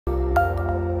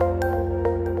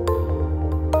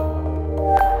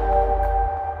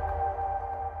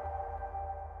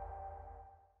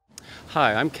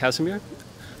Hi, I'm Kazimir.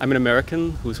 I'm an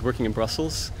American who's working in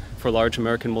Brussels for a large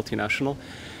American multinational,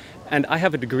 and I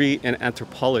have a degree in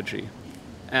anthropology.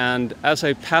 And as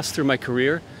I passed through my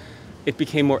career, it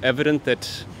became more evident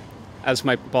that, as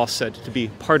my boss said, to be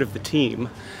part of the team,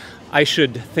 I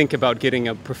should think about getting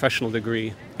a professional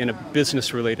degree in a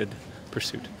business-related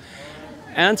pursuit.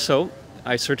 And so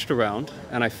I searched around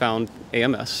and I found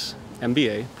AMS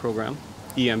MBA program,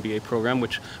 EMBA program,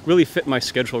 which really fit my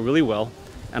schedule really well.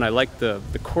 And I liked the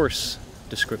course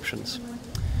descriptions,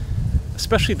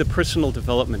 especially the personal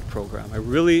development program. I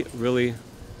really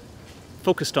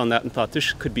focused on that and thought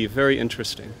this could be very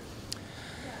interesting.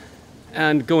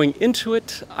 And going into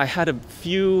it, I had a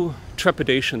few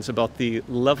trepidations about the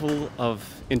level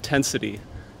of intensity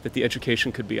that the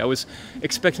education could be. I was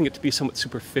expecting it to be somewhat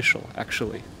superficial,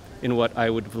 actually, in what I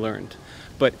would have learned.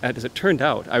 But as it turned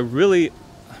out, I was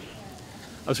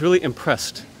really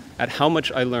impressed at how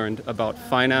much I learned about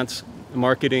finance,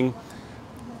 marketing,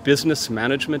 business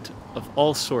management of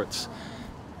all sorts.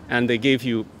 And they gave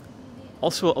you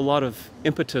also a lot of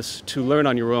impetus to learn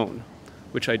on your own,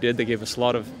 which I did. They gave us a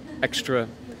lot of extra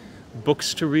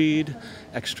books to read,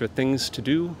 extra things to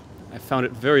do. I found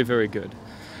it very good.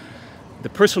 The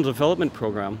personal development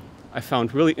program I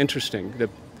found really interesting.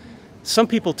 Some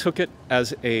people took it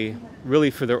as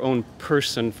really for their own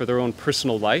person, for their own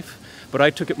personal life, but I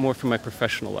took it more for my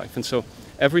professional life. And so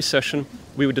every session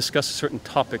we would discuss a certain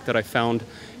topic that I found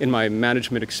in my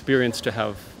management experience to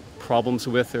have problems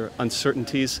with or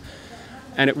uncertainties.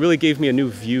 And it really gave me a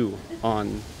new view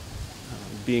on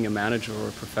being a manager or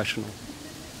a professional.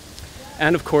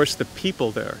 And of course, the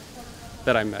people there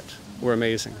that I met were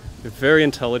amazing. They're very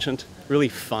intelligent, really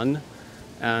fun,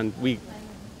 and we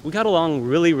got along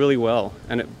really well,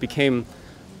 and it became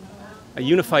a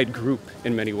unified group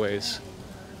in many ways.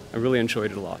 I really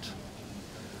enjoyed it a lot.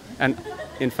 And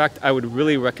in fact, I would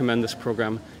really recommend this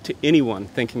program to anyone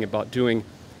thinking about doing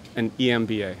an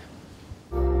EMBA.